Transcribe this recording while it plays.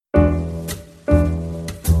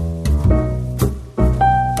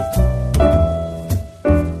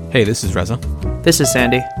Hey, this is Reza. This is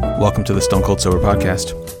Sandy. Welcome to the Stone Cold Sober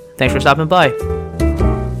Podcast. Thanks for stopping by.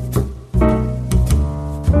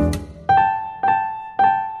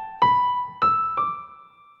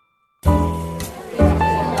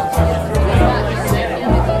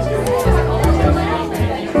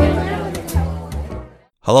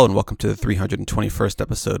 Hello and welcome to the 321st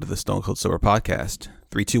episode of the Stone Cold Sober Podcast.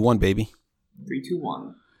 3-2-1, baby.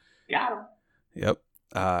 3-2-1. Got him. Yep.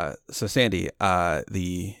 So Sandy,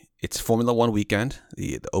 it's Formula One weekend,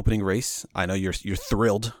 the opening race. I know you're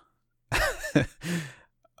thrilled.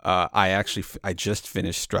 I just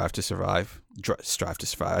finished Strive to Survive.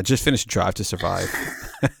 I just finished Drive to Survive.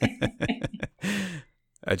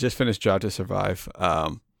 I just finished Drive to Survive.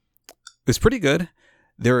 It was pretty good.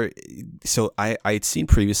 I had seen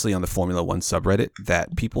previously on the Formula One subreddit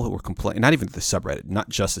that people who were complaining, not even the subreddit, not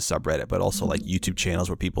just the subreddit, but also like YouTube channels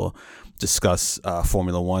where people discuss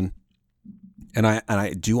Formula One. And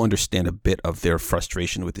I do understand a bit of their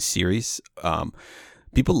frustration with the series.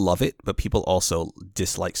 People love it, but people also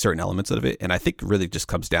dislike certain elements of it. And I think it really just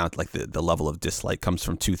comes down to like the level of dislike comes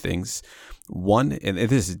from two things. One, and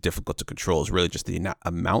this is difficult to control, is really just the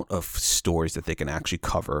amount of stories that they can actually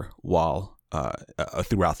cover while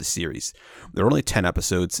throughout the series. There are only 10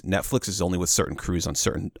 episodes. Netflix is only with certain crews on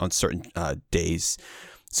certain days.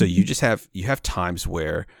 So you have times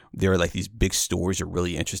where there are like these big stories or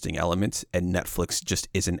really interesting elements, and Netflix just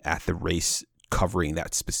isn't at the race covering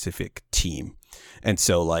that specific team. And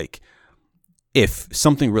so like if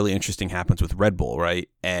something really interesting happens with Red Bull, right,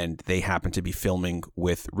 and they happen to be filming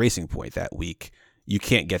with Racing Point that week, you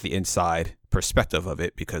can't get the inside perspective of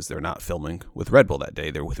it because they're not filming with Red Bull that day.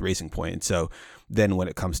 They're with Racing Point. And so then when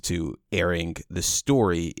it comes to airing the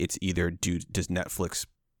story, it's either does Netflix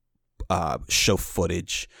show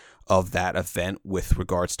footage of that event with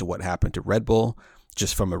regards to what happened to Red Bull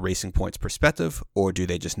just from a Racing Point's perspective, or do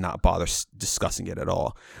they just not bother discussing it at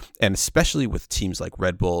all? And especially with teams like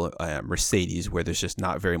Red Bull, Mercedes, where there's just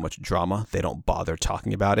not very much drama, they don't bother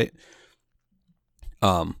talking about it.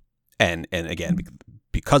 And again,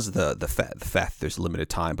 because of the fact there's limited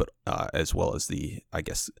time, but as well as the, I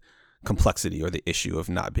guess, complexity or the issue of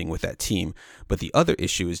not being with that team. But the other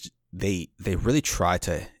issue is they really try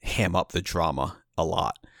to ham up the drama a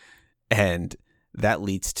lot. And that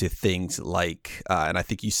leads to things like, and I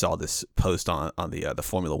think you saw this post on the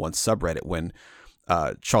Formula One subreddit when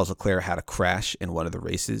Charles Leclerc had a crash in one of the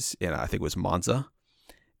races, and I think it was Monza.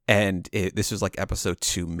 And this was like episode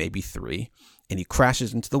 2, maybe 3. And he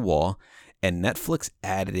crashes into the wall, and Netflix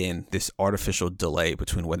added in this artificial delay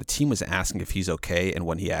between when the team was asking if he's okay and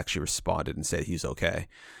when he actually responded and said he's okay.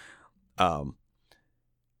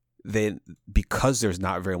 Then because there's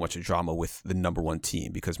not very much drama with the number one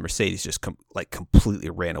team, because Mercedes just completely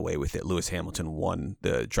ran away with it. Lewis Hamilton won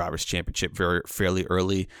the Drivers' Championship fairly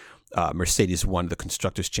early. Mercedes won the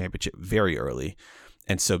Constructors' Championship very early.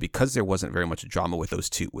 And so because there wasn't very much drama with those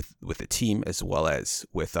two, with the team as well as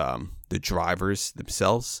with the drivers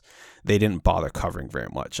themselves, they didn't bother covering very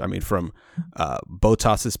much. I mean, from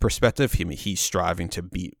Bottas's perspective, he's striving to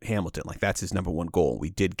beat Hamilton. Like, that's his number one goal.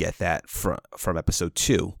 We did get that from episode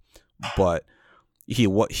 2, but he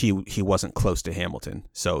wasn't close to Hamilton.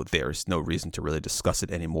 So there's no reason to really discuss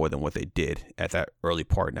it any more than what they did at that early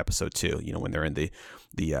part in episode 2, when they're in the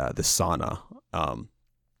sauna.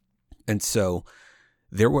 And so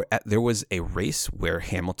there was a race where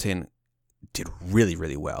Hamilton did really,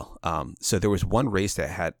 really well. So there was one race that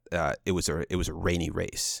had it was a rainy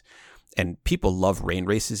race, and people love rain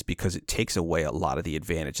races because it takes away a lot of the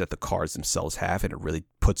advantage that the cars themselves have, and it really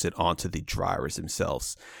puts it onto the drivers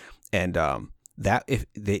themselves. And that if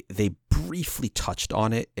they briefly touched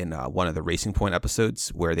on it in one of the Racing Point episodes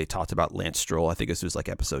where they talked about Lance Stroll. I think this was like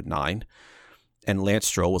episode 9. And Lance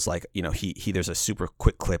Stroll was like, he there's a super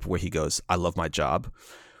quick clip where he goes, "I love my job."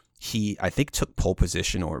 He, I think, took pole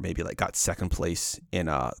position or maybe like got second place in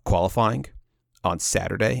qualifying on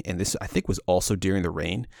Saturday. And this, I think, was also during the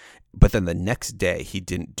rain. But then the next day, he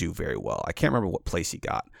didn't do very well. I can't remember what place he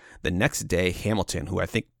got. The next day, Hamilton, who I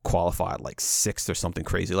think qualified like 6th or something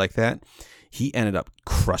crazy like that, he ended up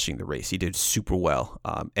crushing the race. He did super well,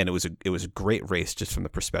 and it was a great race just from the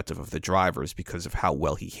perspective of the drivers because of how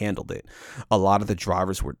well he handled it. A lot of the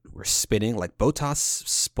drivers were spinning. Like Bottas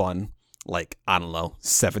spun like, I don't know,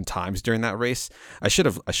 7 times during that race. I should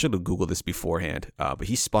have Googled this beforehand, but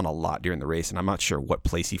he spun a lot during the race, and I'm not sure what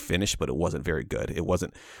place he finished, but it wasn't very good. It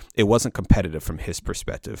wasn't competitive from his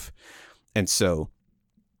perspective, and so.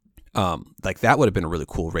 Like that would have been a really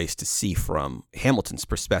cool race to see from Hamilton's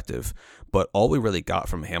perspective, but all we really got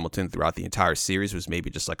from Hamilton throughout the entire series was maybe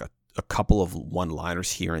just like a couple of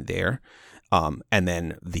one-liners here and there. And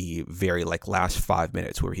then the very like last 5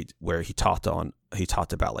 minutes where he talked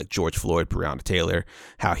about like George Floyd, Breonna Taylor,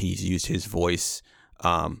 how he's used his voice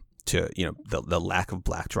to, you know, the lack of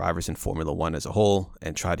black drivers in Formula One as a whole,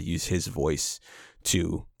 and try to use his voice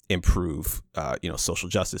to improve, you know, social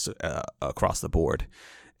justice across the board.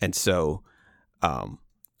 And so,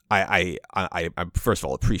 I first of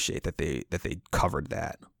all appreciate that they covered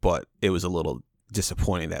that, but it was a little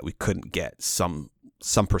disappointing that we couldn't get some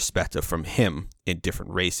perspective from him in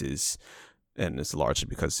different races, and it's largely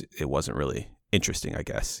because it wasn't really interesting, I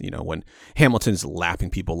guess. You know, when Hamilton's lapping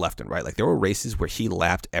people left and right, like there were races where he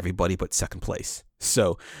lapped everybody but second place.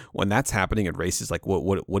 So when that's happening in races, like what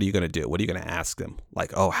are you going to do? What are you going to ask them?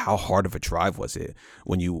 Like, oh, how hard of a drive was it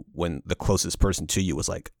when the closest person to you was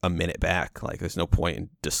like a minute back? Like, there's no point in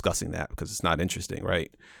discussing that because it's not interesting,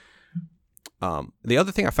 right? The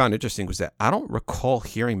other thing I found interesting was that I don't recall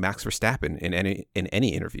hearing Max Verstappen in any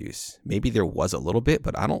interviews. Maybe there was a little bit,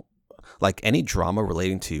 but I don't like any drama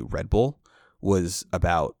relating to Red Bull was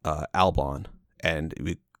about Albon, and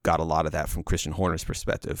we got a lot of that from Christian Horner's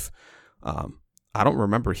perspective. I don't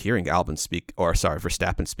remember hearing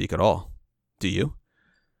Verstappen speak at all. Do you?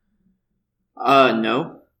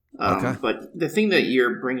 No. Okay. But the thing that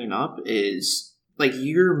you're bringing up is like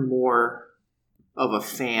you're more of a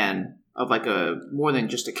fan of like more than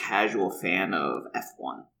just a casual fan of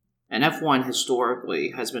F1. And F1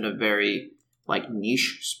 historically has been a very like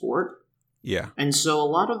niche sport. Yeah. And so a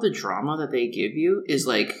lot of the drama that they give you is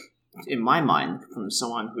like, in my mind, from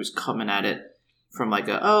someone who's coming at it from like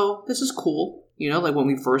oh, this is cool. You know, like when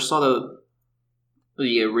we first saw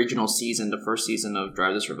the original season, the first season of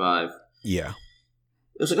Drive to Survive. Yeah.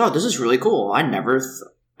 It was like, oh, this is really cool. I never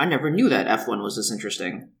knew that F1 was this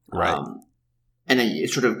interesting. Right. And then it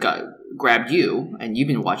sort of grabbed you, and you've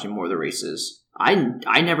been watching more of the races. It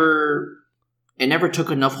never took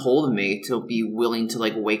enough hold of me to be willing to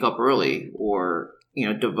like wake up early or, you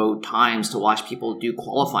know, devote times to watch people do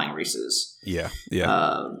qualifying races. Yeah.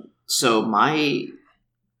 Yeah. So I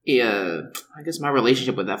guess my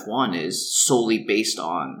relationship with F1 is solely based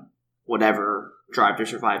on whatever Drive to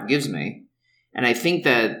Survive gives me. And I think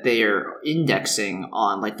that they're indexing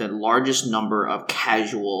on like the largest number of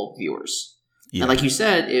casual viewers. Yeah. And like you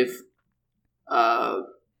said, if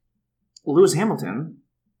Lewis Hamilton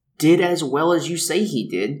did as well as you say he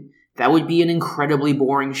did, that would be an incredibly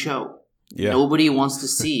boring show. Yeah. Nobody wants to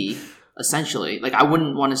see, essentially, like I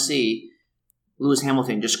wouldn't want to see Lewis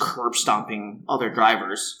Hamilton just curb stomping other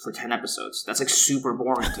drivers for 10 episodes. That's like super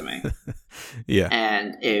boring to me. Yeah.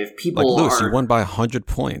 And if people like, Lewis, you won by 100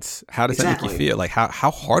 points. How does that make you feel? Like,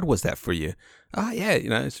 how hard was that for you? Yeah, you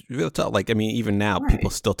know, it's real tough. Like, I mean, even now, people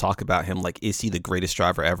still talk about him. Like, is he the greatest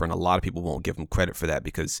driver ever? And a lot of people won't give him credit for that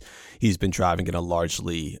because he's been driving in a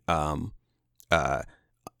largely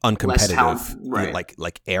uncompetitive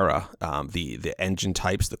like era. The engine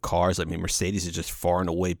types, the cars. I mean, Mercedes is just far and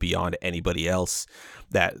away beyond anybody else.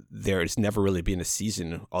 That there's never really been a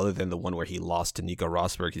season other than the one where he lost to Nico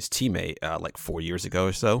Rosberg, his teammate, like 4 years ago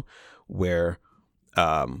or so, where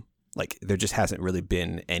like there just hasn't really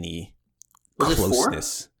been any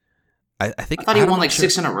closeness. I think I thought he won like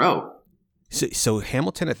 6 in a row. So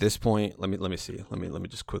Hamilton at this point, let me see. Let me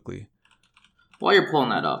just quickly. While you're pulling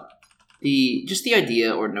that up, the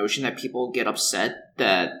idea or notion that people get upset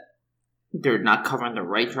that they're not covering the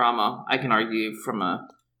right drama, I can argue from a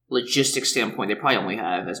logistics standpoint, they probably only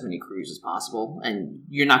have as many crews as possible, and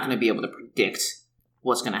you're not going to be able to predict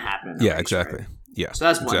what's going to happen. Yeah, exactly. Right? Yeah, so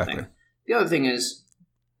that's one thing. The other thing is,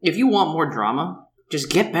 if you want more drama,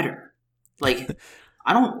 just get better. Like,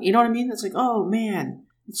 you know what I mean? It's like, oh man,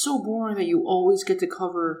 it's so boring that you always get to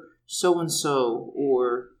cover so-and-so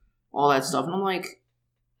or all that stuff. And I'm like,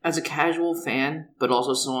 as a casual fan, but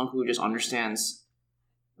also someone who just understands,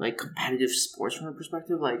 like, competitive sports from a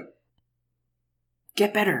perspective, like,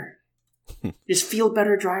 get better. Just field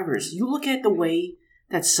better drivers. You look at the way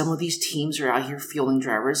that some of these teams are out here fielding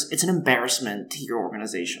drivers, it's an embarrassment to your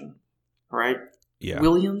organization. All right? Yeah.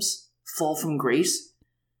 Williams, fall from grace.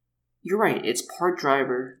 You're right. It's part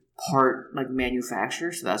driver, part like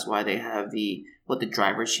manufacturer. So that's why they have the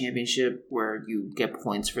drivers' championship, where you get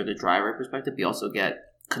points for the driver perspective. You also get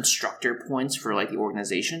constructor points for like the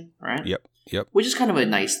organization, right? Yep. Which is kind of a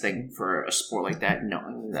nice thing for a sport like that,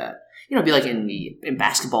 knowing that, you know, it'd be like in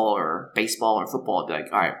basketball or baseball or football, it'd be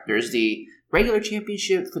like, all right, there's the regular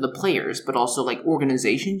championship for the players, but also like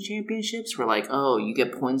organization championships where like, oh, you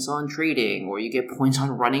get points on trading or you get points on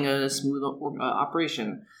running a smooth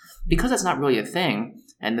operation. Because that's not really a thing,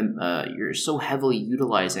 and you're so heavily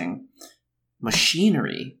utilizing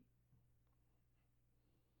machinery,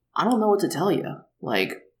 I don't know what to tell you.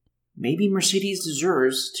 Like, maybe Mercedes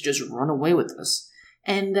deserves to just run away with this.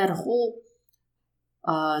 And that whole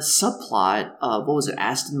subplot of, what was it,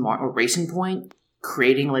 Aston Martin or Racing Point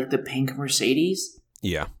creating like the pink Mercedes.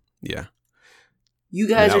 Yeah. You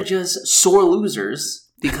guys are just sore losers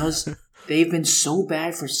because they've been so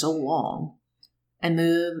bad for so long. And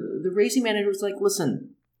the racing manager was like,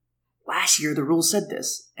 listen, last year the rules said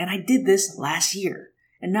this, and I did this last year.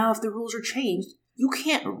 And now if the rules are changed, you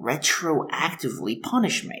can't retroactively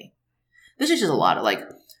punish me. This is just a lot of like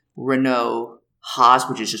Renault, Haas,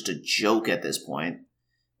 which is just a joke at this point.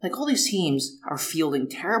 Like, all these teams are fielding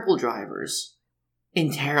terrible drivers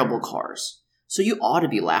in terrible cars. So you ought to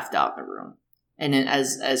be laughed out in the room. And then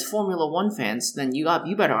as Formula One fans, then you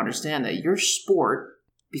better understand that your sport,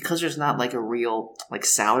 because there's not like a real like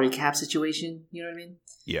salary cap situation, you know what I mean?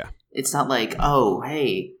 Yeah. It's not like, oh,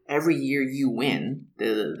 hey, every year you win,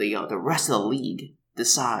 the rest of the league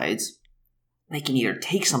decides they can either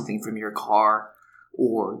take something from your car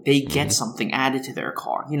or they get something added to their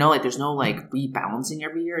car. You know, like there's no like rebalancing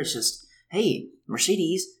every year. It's just, hey,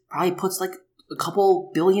 Mercedes probably puts like a couple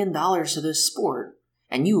 $1 billion to this sport,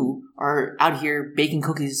 and you are out here baking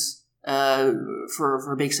cookies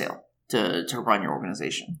for a bake sale to run your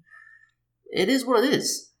organization. It is what it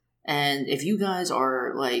is. And if you guys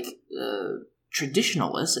are like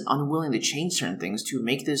traditionalists and unwilling to change certain things to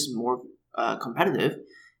make this more competitive,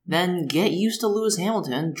 then get used to Lewis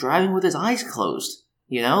Hamilton driving with his eyes closed.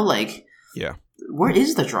 You know, like, yeah. Where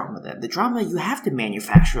is the drama then? The drama you have to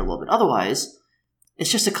manufacture a little bit. Otherwise,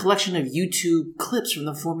 it's just a collection of YouTube clips from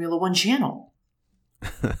the Formula One channel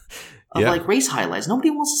of like race highlights. Nobody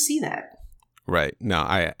wants to see that. Right. No,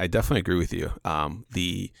 I definitely agree with you.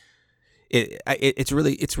 It's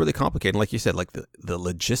really complicated. Like you said, like the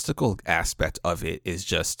logistical aspect of it is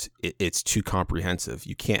just it's too comprehensive.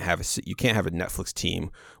 You can't have a Netflix team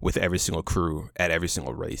with every single crew at every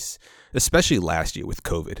single race, especially last year with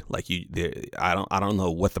COVID. Like I don't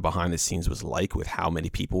know what the behind the scenes was like with how many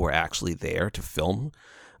people were actually there to film.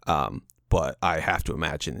 But I have to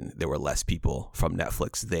imagine there were less people from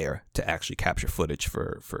Netflix there to actually capture footage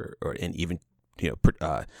and even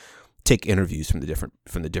take interviews from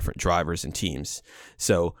the different drivers and teams.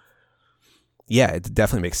 So yeah, it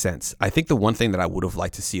definitely makes sense. I think the one thing that I would have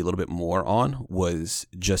liked to see a little bit more on was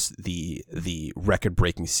just the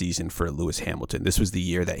record-breaking season for Lewis Hamilton. This was the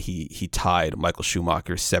year that he tied Michael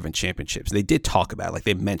Schumacher's 7 championships. They did talk about it, like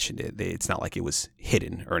they mentioned it. It's not like it was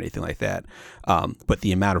hidden or anything like that. But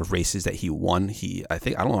the amount of races that he won, I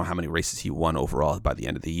don't know how many races he won overall by the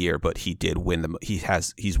end of the year, but he did win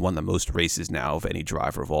he's won the most races now of any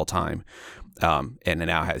driver of all time. And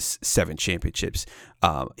now has 7 championships.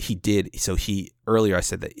 Earlier I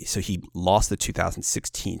said that, so he lost the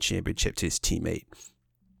 2016 championship to his teammate.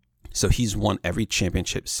 So he's won every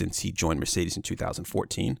championship since he joined Mercedes in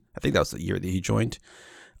 2014. I think that was the year that he joined.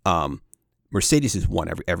 Mercedes has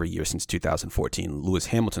won every year since 2014. Lewis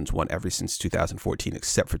Hamilton's won every since 2014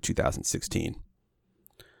 except for 2016.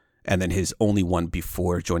 And then his only one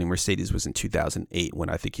before joining Mercedes was in 2008 when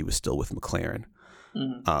I think he was still with McLaren.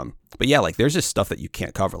 Mm-hmm. But yeah, like there's just stuff that you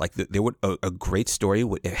can't cover. Like there would a great story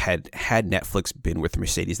had Netflix been with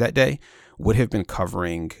Mercedes that day would have been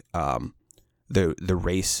covering the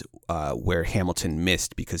race where Hamilton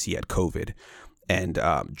missed because he had COVID, and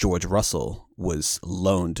George Russell was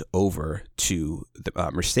loaned over to the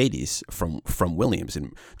Mercedes from Williams,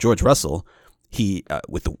 and George Russell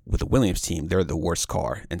with the Williams team, they're the worst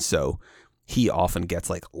car, and so he often gets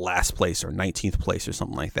like last place or 19th place or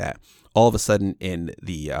something like that. All of a sudden in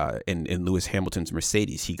Lewis Hamilton's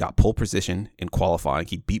Mercedes, he got pole position in qualifying.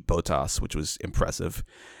 He beat Bottas, which was impressive.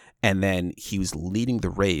 And then he was leading the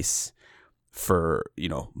race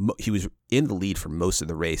he was in the lead for most of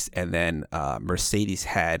the race. And then Mercedes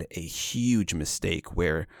had a huge mistake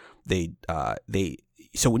where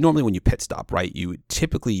so normally when you pit stop, right, you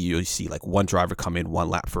see like one driver come in one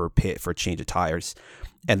lap for a pit for a change of tires.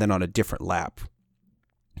 And then on a different lap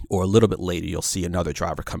or a little bit later, you'll see another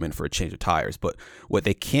driver come in for a change of tires. But what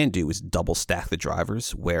they can do is double stack the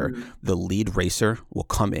drivers where the lead racer will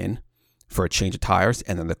come in for a change of tires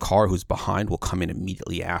and then the car who's behind will come in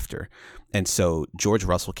immediately after. And so George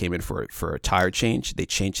Russell came in for a tire change. They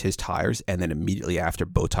changed his tires, and then immediately after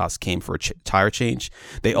Bottas came for a tire change.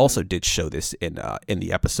 They also did show this in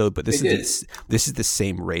the episode, but this is the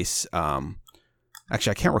same race.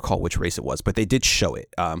 Actually, I can't recall which race it was, but they did show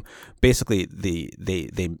it. Basically,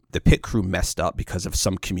 the pit crew messed up because of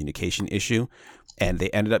some communication issue, and they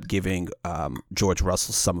ended up giving George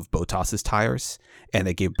Russell some of Bottas's tires, and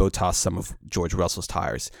they gave Bottas some of George Russell's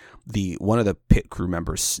tires. One of the pit crew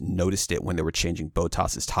members noticed it when they were changing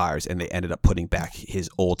Bottas's tires, and they ended up putting back his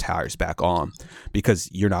old tires back on, because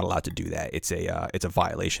you're not allowed to do that. It's a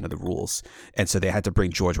violation of the rules, and so they had to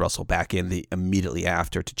bring George Russell back in immediately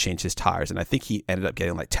after to change his tires, and I think he ended up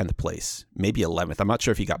getting like 10th place, maybe 11th. I'm not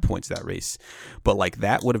sure if he got points that race, but like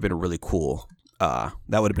that would have been really cool. That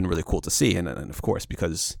would have been really cool to see, and of course,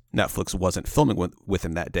 because Netflix wasn't filming with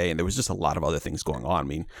him that day, and there was just a lot of other things going on. I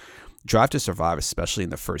mean, Drive to Survive, especially in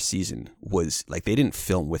the first season, was like they didn't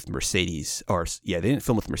film with Mercedes, they didn't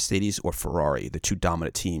film with Mercedes or Ferrari, the two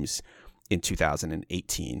dominant teams in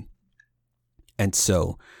 2018, and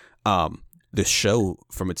so the show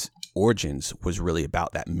from its origins was really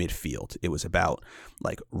about that midfield. It was about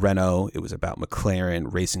like Renault, it was about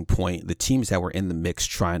McLaren, Racing Point, the teams that were in the mix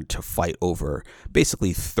trying to fight over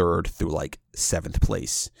basically 3rd through like 7th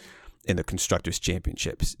place in the Constructors'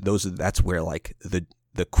 Championships. That's where like the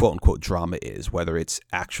quote unquote drama is, whether it's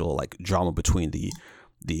actual like drama between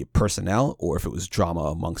the personnel or if it was drama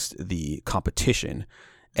amongst the competition.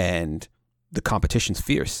 And the competition's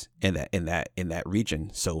fierce in that region,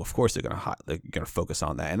 so of course they're gonna focus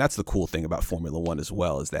on that. And that's the cool thing about Formula One as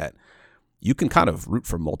well, is that you can kind of root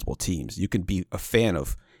for multiple teams. You can be a fan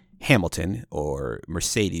of Hamilton or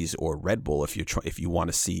Mercedes or Red Bull if you want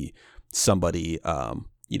to see somebody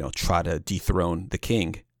try to dethrone the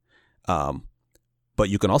king, but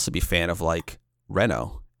you can also be a fan of like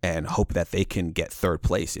Renault and hope that they can get 3rd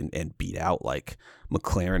place and beat out like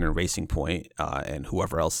McLaren and Racing Point and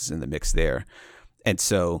whoever else is in the mix there. And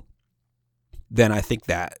so then I think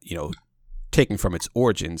that, taking from its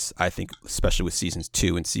origins, I think especially with seasons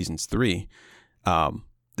 2 and seasons 3,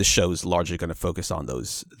 the show is largely going to focus on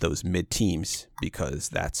those mid teams, because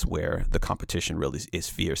that's where the competition really is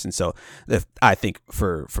fierce. And so I think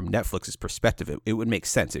from Netflix's perspective, it would make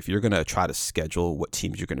sense if you're going to try to schedule what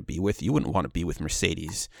teams you're going to be with. You wouldn't want to be with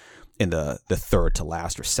Mercedes in the 3rd to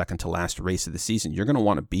last or 2nd to last race of the season. You're going to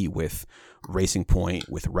want to be with Racing Point,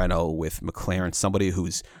 with Renault, with McLaren, somebody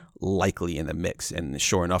who's likely in the mix. And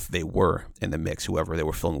sure enough, they were in the mix, whoever they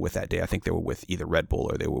were filming with that day. I think they were with either Red Bull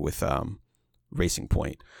or they were with Racing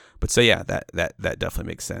Point. But so yeah, that definitely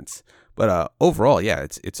makes sense. But overall, yeah,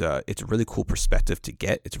 it's a really cool perspective to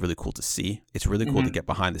get. It's really cool to see. It's really cool to get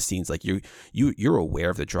behind the scenes. Like you're aware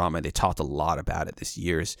of the drama, and they talked a lot about it this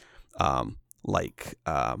year's.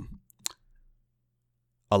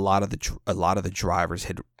 A lot of the drivers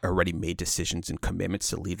had already made decisions and commitments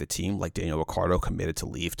to leave the team. Like Daniel Ricciardo committed to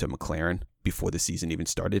leave to McLaren before the season even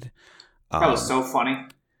started. That was so funny.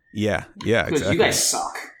 Yeah, because exactly. You guys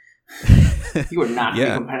suck. You are not going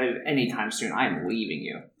to be competitive anytime soon. I am leaving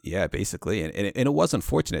you. Yeah, basically, and it was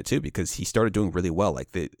unfortunate too, because he started doing really well. Like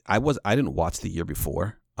I didn't watch the year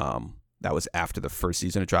before. That was after the first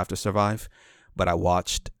season of Drive to Survive, but I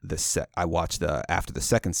watched after the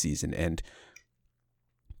second season, and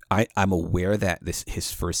I'm aware that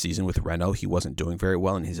his first season with Renault, he wasn't doing very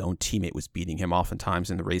well, and his own teammate was beating him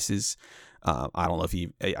oftentimes in the races. I don't know if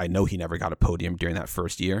I know he never got a podium during that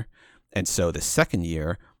first year. And so the second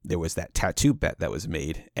year, there was that tattoo bet that was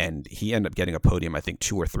made, and he ended up getting a podium, I think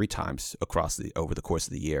 2 or 3 times over the course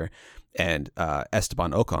of the year. And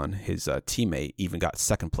Esteban Ocon, his teammate, even got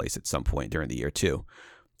 2nd place at some point during the year too.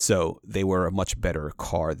 So they were a much better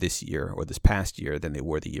car this year, or this past year, than they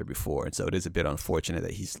were the year before. And so it is a bit unfortunate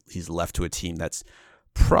that he's left to a team that's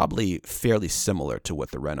probably fairly similar to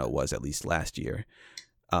what the Renault was, at least last year.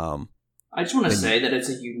 I just want to say that it's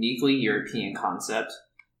a uniquely European concept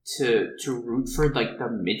to root for like the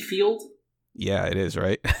midfield. Yeah, it is,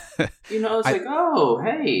 right? It's like, oh,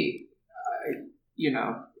 hey,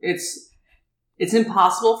 it's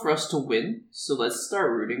impossible for us to win, so let's start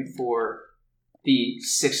rooting for the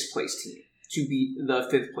 6th place team to beat the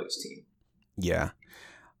 5th place team. Yeah.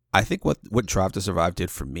 I think what Drive to Survive did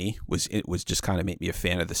for me was it was just kind of make me a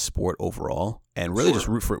fan of the sport overall, and really just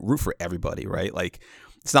root for everybody, right? Like,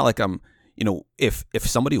 it's not like I'm, if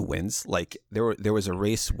somebody wins, like there was a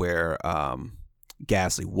race where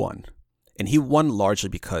Gasly won, and he won largely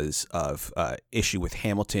because of issue with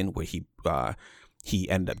Hamilton, where he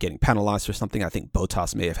ended up getting penalized for something. I think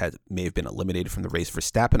Bottas may have been eliminated from the race.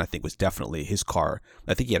 Verstappen, I think, was definitely his car.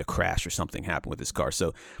 I think he had a crash or something happened with his car.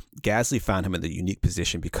 So Gasly found him in the unique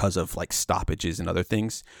position because of like stoppages and other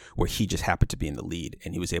things, where he just happened to be in the lead,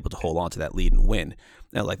 and he was able to hold on to that lead and win.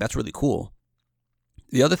 Now, like, that's really cool.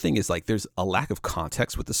 The other thing is, like, there's a lack of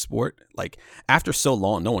context with the sport. Like, after so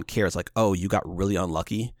long, no one cares. Like, oh, you got really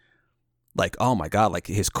unlucky. Like, oh my God, like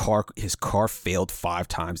his car failed 5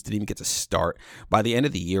 times, didn't even get to start. By the end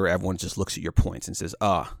of the year, everyone just looks at your points and says,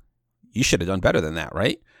 you should have done better than that,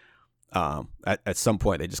 right? At some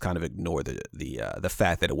point, they just kind of ignore the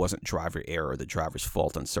fact that it wasn't driver error or the driver's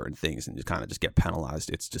fault on certain things, and just get penalized.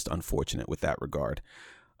 It's just unfortunate with that regard.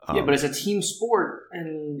 Yeah, but it's a team sport,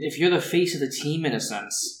 and if you're the face of the team in a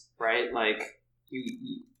sense, right? Like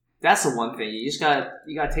you that's the one thing you just gotta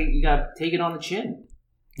take it on the chin.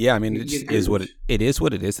 Yeah, I mean, it just is what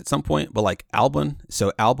it is at some point. But like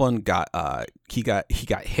Albon got he got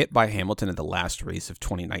hit by Hamilton in the last race of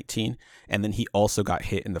 2019, and then he also got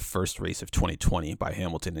hit in the first race of 2020 by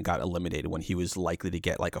Hamilton and got eliminated when he was likely to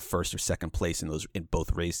get like a first or second place in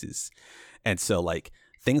both races. And so like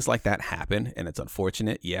things like that happen, and it's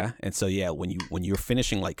unfortunate. Yeah, and so yeah, when you're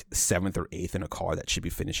finishing like 7th or 8th in a car that should be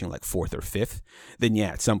finishing like 4th or 5th, then yeah,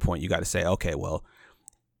 at some point you got to say, okay, well.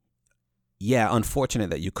 Yeah, unfortunate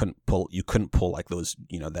that you couldn't pull like those,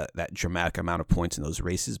 that dramatic amount of points in those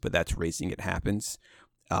races, but that's racing, it happens.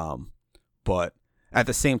 But at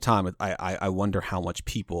the same time, I wonder how much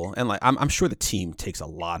people, and like I'm sure the team takes a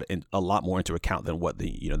lot more into account than what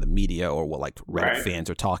the media or what like Reddit fans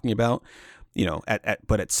are talking about.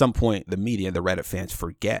 But at some point the media, the Reddit fans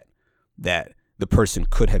forget that the person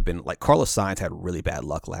could have been like Carlos Sainz had really bad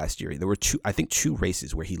luck last year. There were two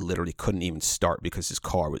races where he literally couldn't even start because his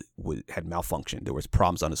car had malfunctioned. There was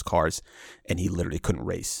problems on his cars, and he literally couldn't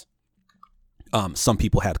race. Some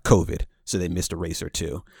people had COVID, so they missed a race or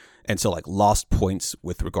two, and so like lost points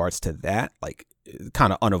with regards to that, like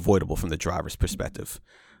kind of unavoidable from the driver's perspective.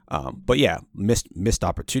 But yeah, missed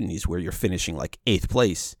opportunities where you're finishing like 8th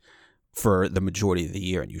place for the majority of the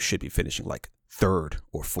year, and you should be finishing like 3rd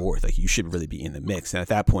or 4th. Like you should really be in the mix, and at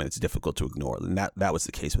that point it's difficult to ignore. And that was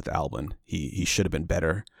the case with Albon. He should have been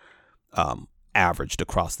better averaged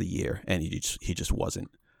across the year, and he just wasn't.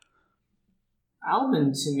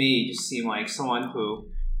 Albon to me just seemed like someone who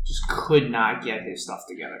just could not get his stuff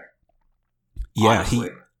together. Yeah, honestly.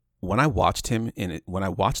 When I watched him when I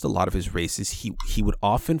watched a lot of his races, he would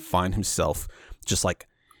often find himself just like,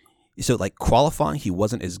 so like qualifying, he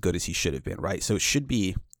wasn't as good as he should have been, right? So it should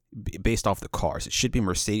be based off the cars. It should be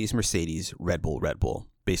Mercedes, Red Bull,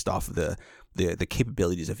 based off of the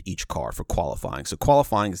capabilities of each car for qualifying. So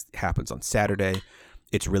qualifying happens on Saturday.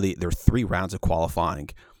 It's really, there are 3 rounds of qualifying.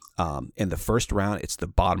 In the first round, it's the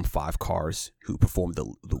bottom 5 cars who perform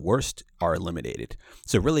the worst are eliminated.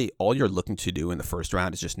 So really, all you're looking to do in the first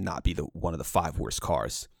round is just not be one of the 5 worst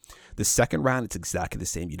cars. The second round, it's exactly the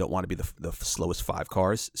same. You don't want to be the slowest 5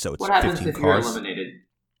 cars. So it's what happens 15 if cars. You're eliminated?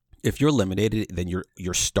 If you're eliminated, then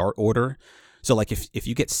your start order. So like if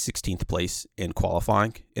you get 16th place in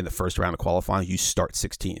qualifying, in the first round of qualifying, you start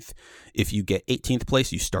 16th. If you get 18th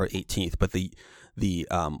place, you start 18th. But the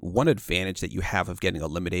one advantage that you have of getting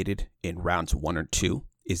eliminated in rounds 1 or 2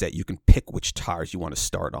 is that you can pick which tires you want to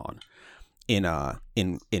start on.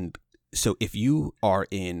 So if you are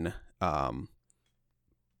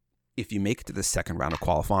if you make it to the second round of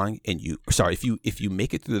qualifying, if you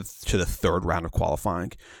make it to the third round of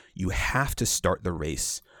qualifying, you have to start the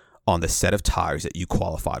race on the set of tires that you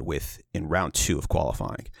qualified with in round 2 of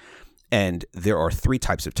qualifying. And there are 3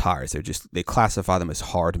 types of tires. They classify them as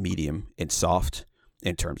hard, medium, and soft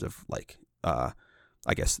in terms of like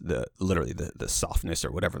I guess the softness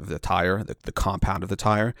or whatever of the tire, the compound of the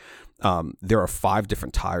tire. There are 5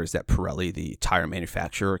 different tires that Pirelli, the tire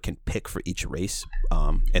manufacturer, can pick for each race,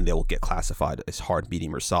 and they will get classified as hard,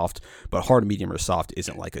 medium, or soft. But hard, medium, or soft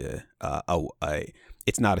isn't like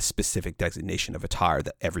it's not a specific designation of a tire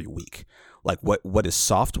that every week. Like what is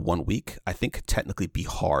soft one week, I think could technically be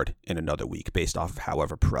hard in another week based off of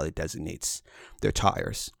however Pirelli designates their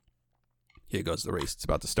tires. Here goes the race. It's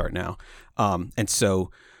about to start now. And so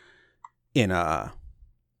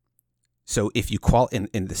so if you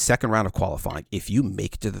in the second round of qualifying, if you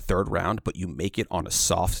make it to the third round, but you make it on a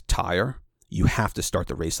soft tire, you have to start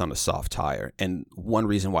the race on a soft tire. And one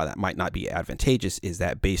reason why that might not be advantageous is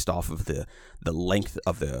that based off of the length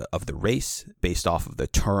of the race, based off of the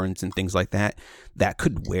turns and things like that, that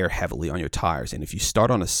could wear heavily on your tires. And if you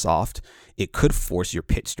start on a soft, it could force your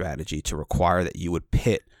pit strategy to require that you would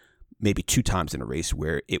pit maybe 2 times in a race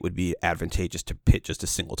where it would be advantageous to pit just a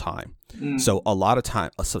single time. So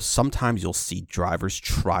sometimes you'll see drivers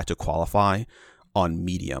try to qualify on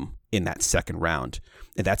medium in that second round.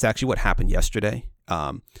 And that's actually what happened yesterday.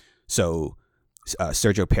 So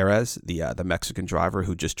Sergio Perez, the Mexican driver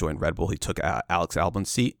who just joined Red Bull, he took Alex Albon's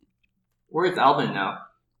seat. Where's Albon now?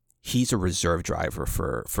 He's a reserve driver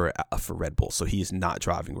for Red Bull, so he's not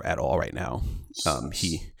driving at all right now. I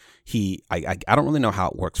don't really know how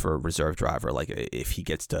it works for a reserve driver, like if he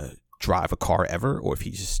gets to drive a car ever or if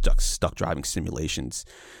he's just stuck driving simulations.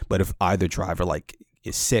 But if either driver like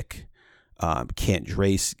is sick, can't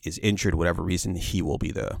race, is injured, whatever reason, he will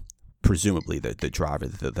be the presumably the driver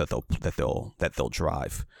that they'll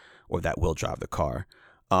drive, or that will drive the car.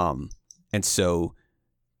 And so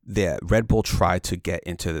the Red Bull tried to get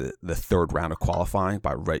into the third round of qualifying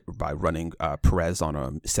by running Perez on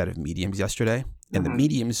a set of mediums yesterday. And the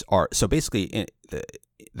mediums are, so basically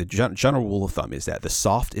the general rule of thumb is that the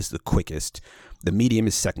soft is the quickest, the medium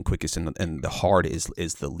is second quickest, and the hard is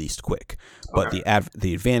the least quick. But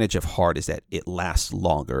the advantage of hard is that it lasts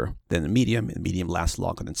longer than the medium, and medium lasts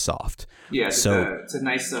longer than soft. Yeah, so it's a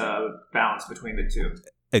nice balance between the two.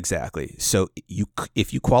 Exactly. So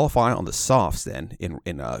if you qualify on the softs, then in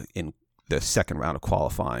the second round of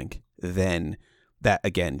qualifying, then that's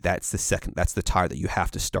the tire that you have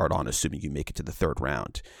to start on, assuming you make it to the third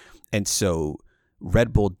round. And so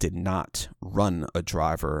Red Bull did not run a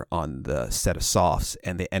driver on the set of softs,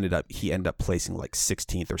 and he ended up placing like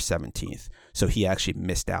 16th or 17th. So he actually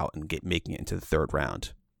missed out and making it into the third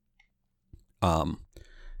round.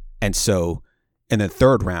 And so in the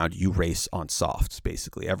third round, you race on softs.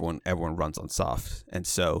 Basically, everyone runs on softs, and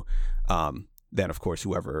so then of course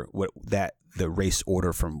the race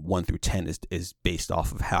order from 1 through 10 is based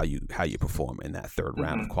off of how you perform in that third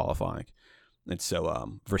round of qualifying. And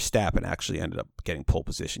so Verstappen actually ended up getting pole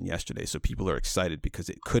position yesterday. So people are excited because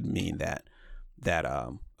it could mean that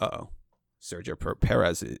Sergio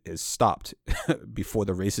Perez is stopped before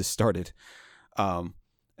the race has started.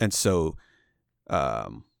 And so yeah,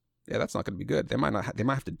 that's not going to be good. They might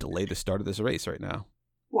have to delay the start of this race right now.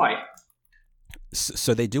 Why?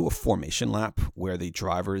 So they do a formation lap where the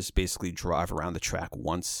drivers basically drive around the track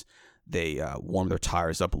once. They warm their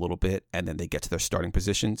tires up a little bit, and then they get to their starting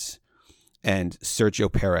positions. And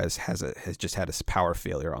Sergio Perez has just had a power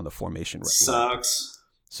failure on the formation. Sucks.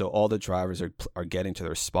 So all the drivers are getting to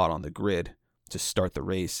their spot on the grid to start the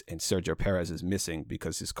race, and Sergio Perez is missing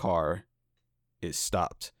because his car is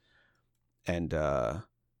stopped. And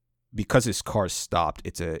because his car's stopped,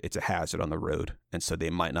 it's a hazard on the road, and so they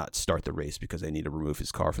might not start the race because they need to remove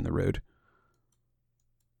his car from the road.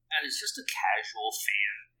 And it's just a casual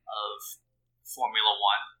fan of Formula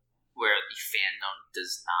One, where the fandom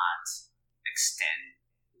does not extend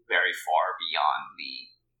very far beyond the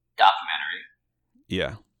documentary.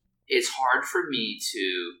 Yeah. It's hard for me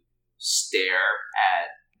to stare at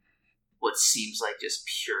what seems like just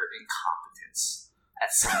pure incompetence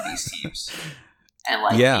at some of these teams and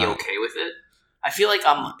be okay with it. I feel like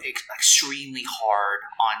I'm extremely hard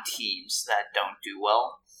on teams that don't do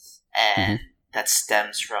well, and that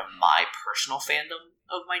stems from my personal fandom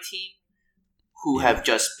of my team, who have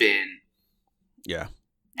just been... Yeah.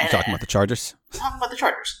 You talking about the Chargers? I'm talking about the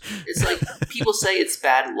Chargers. It's like, people say it's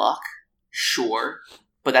bad luck, sure,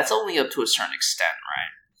 but that's only up to a certain extent, right?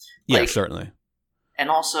 Yeah, certainly. And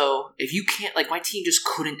also, if you can't... my team just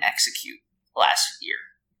couldn't execute last year.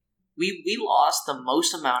 We lost the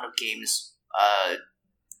most amount of games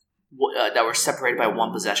that were separated by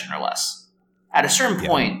one possession or less. At a certain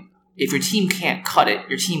point, if your team can't cut it,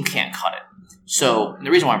 your team can't cut it. So, and the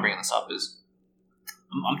reason why I'm bringing this up is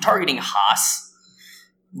I'm targeting Haas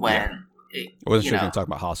when... I wasn't sure if you were talking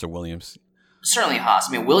about Haas or Williams. Certainly Haas.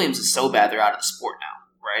 I mean, Williams is so bad they're out of the sport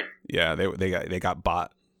now, right? Yeah, they got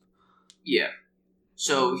bought. Yeah.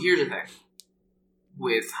 So here's the thing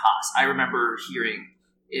with Haas. I remember hearing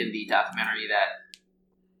in the documentary that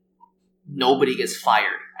nobody gets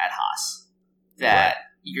fired at Haas. That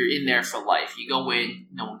you're in there for life. You go in,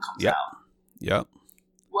 no one comes out. Yep.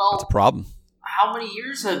 Well, that's a problem. How many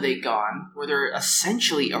years have they gone where they're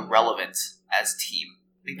essentially irrelevant as a team?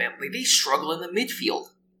 They struggle in the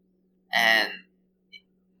midfield.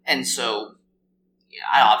 And so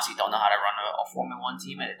I obviously don't know how to run a Formula 1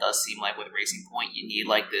 team, and it does seem like with Racing Point you need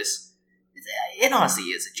this. It honestly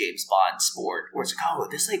is a James Bond sport where it's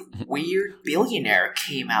this weird billionaire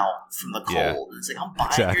came out from the cold, and it's I'm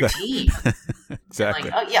buying your team.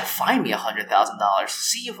 Exactly. Find me $100,000.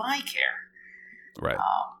 See if I care. Right.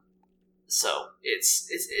 So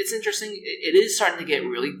it's interesting. It is starting to get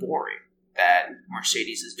really boring that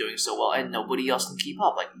Mercedes is doing so well and nobody else can keep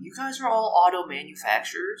up. You guys are all auto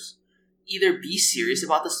manufacturers. Either be serious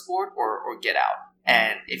about the sport or get out.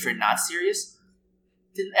 And if you're not serious,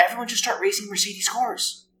 then everyone just start racing Mercedes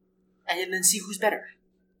cars and then see who's better.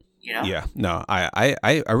 You know? Yeah. No,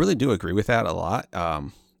 I really do agree with that a lot.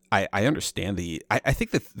 I understand I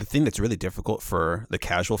think the thing that's really difficult for the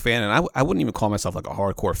casual fan, and I wouldn't even call myself a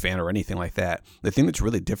hardcore fan or anything like that. The thing that's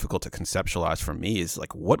really difficult to conceptualize for me is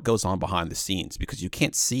what goes on behind the scenes, because you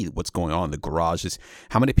can't see what's going on in the garages.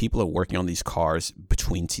 How many people are working on these cars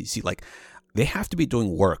between TC? They have to be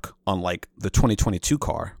doing work on the 2022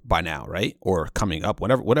 car by now, right? Or coming up,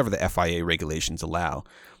 whatever the FIA regulations allow.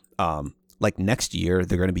 like next year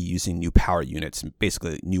they're going to be using new power units,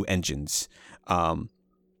 basically new engines.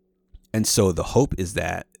 And so the hope is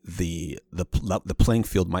that the playing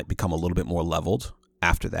field might become a little bit more leveled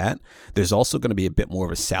after that. There's also going to be a bit more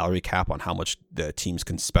of a salary cap on how much the teams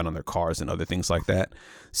can spend on their cars and other things like that.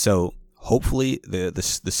 So hopefully the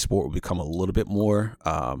sport will become a little bit more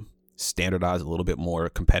standardized, a little bit more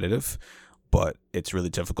competitive, but it's really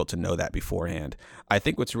difficult to know that beforehand. I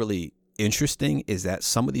think what's really interesting is that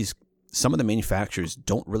some of the manufacturers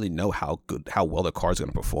don't really know how well the car is going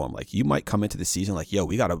to perform. Like you might come into the season like, yo,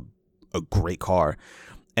 we got a great car,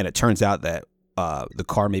 and it turns out that the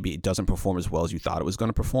car maybe doesn't perform as well as you thought it was going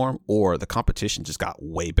to perform, or the competition just got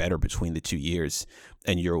way better between the 2 years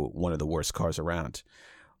and you're one of the worst cars around.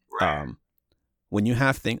 Right. When you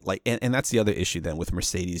have things like, and that's the other issue then with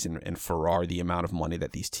Mercedes and Ferrari, the amount of money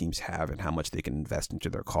that these teams have and how much they can invest into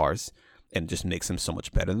their cars, and just makes them so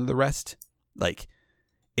much better than the rest. Like,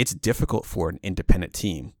 it's difficult for an independent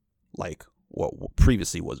team like what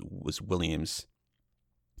previously was Williams,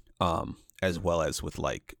 as well as with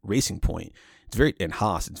like Racing Point. And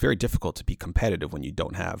Haas, it's very difficult to be competitive when you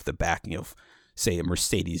don't have the backing of, say, a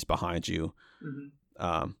Mercedes behind you.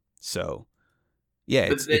 Mm-hmm. So, yeah.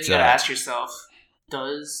 But then you gotta ask yourself,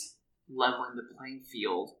 does leveling the playing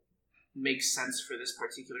field make sense for this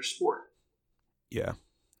particular sport? Yeah.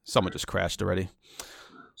 Someone just crashed already.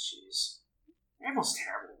 Oh, jeez. Everyone's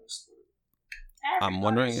terrible in this sport. I'm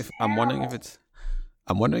wondering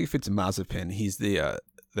if it's Mazepin. He's the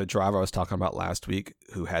driver I was talking about last week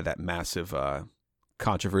who had that massive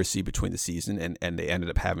controversy between the season, and they ended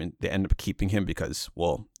up keeping him because,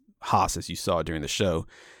 well, Haas, as you saw during the show,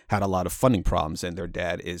 had a lot of funding problems, and their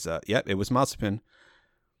dad is it was Mazepin.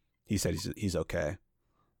 He said he's okay.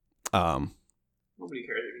 Nobody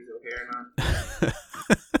cares if he's okay or not.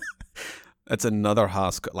 That's another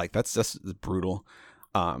Haas, like that's just brutal.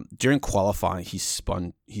 During qualifying, he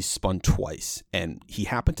spun twice, and he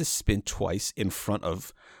happened to spin twice in front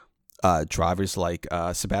of drivers like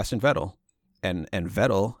Sebastian Vettel, and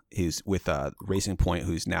Vettel is with Racing Point,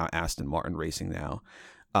 who's now Aston Martin Racing now.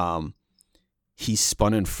 He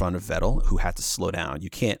spun in front of Vettel, who had to slow down. You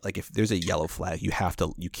can't, like, if there's a yellow flag, you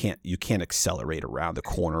can't accelerate around the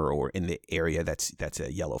corner or in the area that's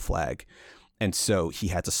a yellow flag. And so he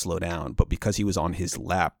had to slow down, but because he was on his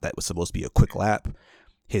lap that was supposed to be a quick lap,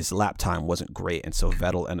 his lap time wasn't great, and so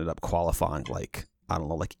Vettel ended up qualifying like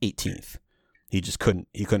 18th. He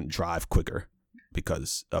couldn't drive quicker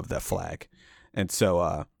because of that flag, and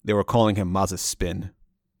so they were calling him Mazespin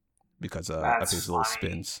because of his little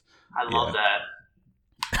spins. I love that.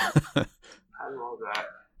 I love that.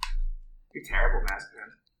 You're terrible,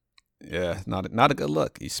 Mazepin. Yeah, not a good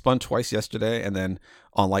look. He spun twice yesterday, and then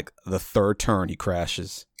on like the third turn, he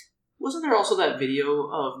crashes. Wasn't there also that video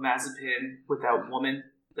of Mazepin with that woman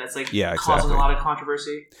that's like causing exactly. A lot of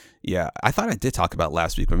controversy? Yeah, I thought I did talk about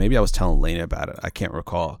last week, but maybe I was telling Lena about it. I can't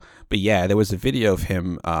recall. But yeah, there was a video of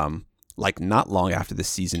him like not long after the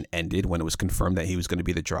season ended when it was confirmed that he was going to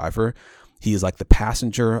be the driver. He's like the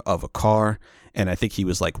passenger of a car, and I think he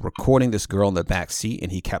was like recording this girl in the back seat,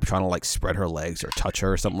 and he kept trying to like spread her legs or touch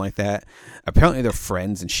her or something like that. Apparently they're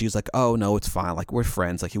friends, and she's like, "Oh no, it's fine. Like we're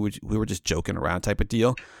friends. Like we were just joking around type of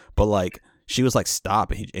deal." But like she was like, "Stop!"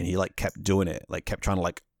 and he like kept doing it, like kept trying to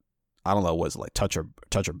like, I don't know, was it like touch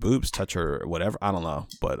her boobs, touch her whatever. I don't know,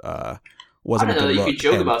 but wasn't I don't know a good that look. You could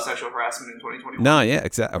joke about sexual harassment in 2021. No, yeah,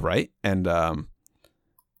 exactly right,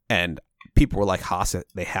 and people were like, Haas,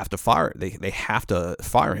 they have to fire. They have to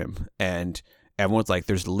fire him, and everyone's like,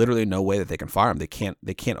 there's literally no way that they can fire him. They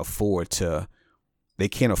can't afford to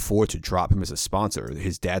drop him as a sponsor.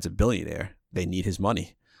 His dad's a billionaire. They need his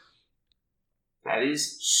money. That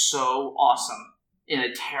is so awesome in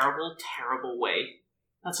a terrible, terrible way.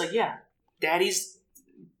 That's like, yeah,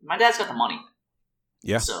 my dad's got the money.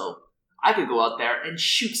 Yeah. So I could go out there and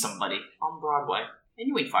shoot somebody on Broadway, and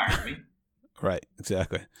you ain't firing me. Right,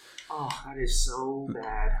 exactly. Oh, that is so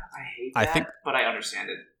bad. I hate that, but I understand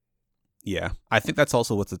it. Yeah, I think that's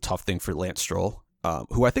also what's a tough thing for Lance Stroll,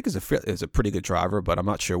 who I think is a pretty good driver, but I'm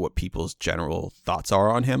not sure what people's general thoughts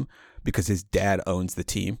are on him because his dad owns the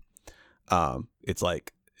team. It's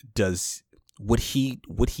like, would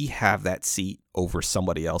he have that seat over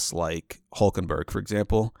somebody else like Hülkenberg, for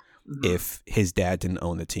example, if his dad didn't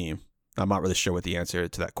own the team? I'm not really sure what the answer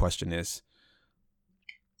to that question is.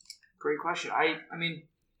 Great question. I mean,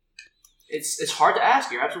 it's hard to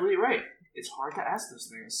ask. You're absolutely right. It's hard to ask those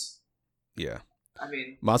things. Yeah. I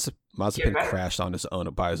mean, Mazepin crashed on his own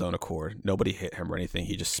by his own accord. Nobody hit him or anything.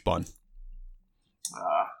 He just spun.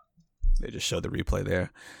 They just showed the replay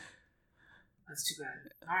there. That's too bad.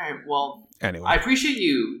 All right. Well, anyway, I appreciate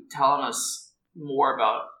you telling us more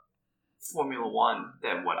about Formula One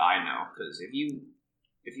than what I know. Because if you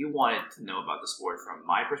wanted to know about the sport from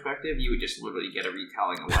my perspective, you would just literally get a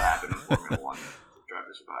retelling of what happened in Formula One. Drive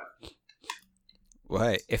to Survive. Well,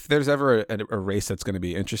 hey, if there's ever a race that's going to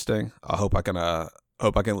be interesting, I hope I can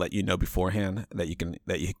let you know beforehand that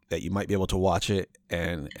you might be able to watch it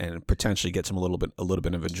and potentially get a little bit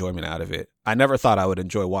of enjoyment out of it. I never thought I would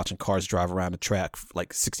enjoy watching cars drive around a track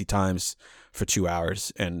like 60 times for 2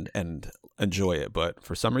 hours and enjoy it, but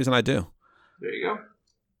for some reason I do. There you go.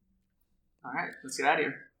 All right, let's get out of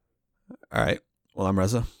here. All right. Well, I'm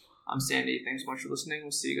Reza. I'm Sandy. Thanks so much for listening.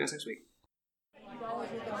 We'll see you guys next week.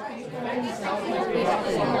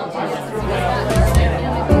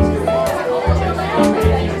 Thank you.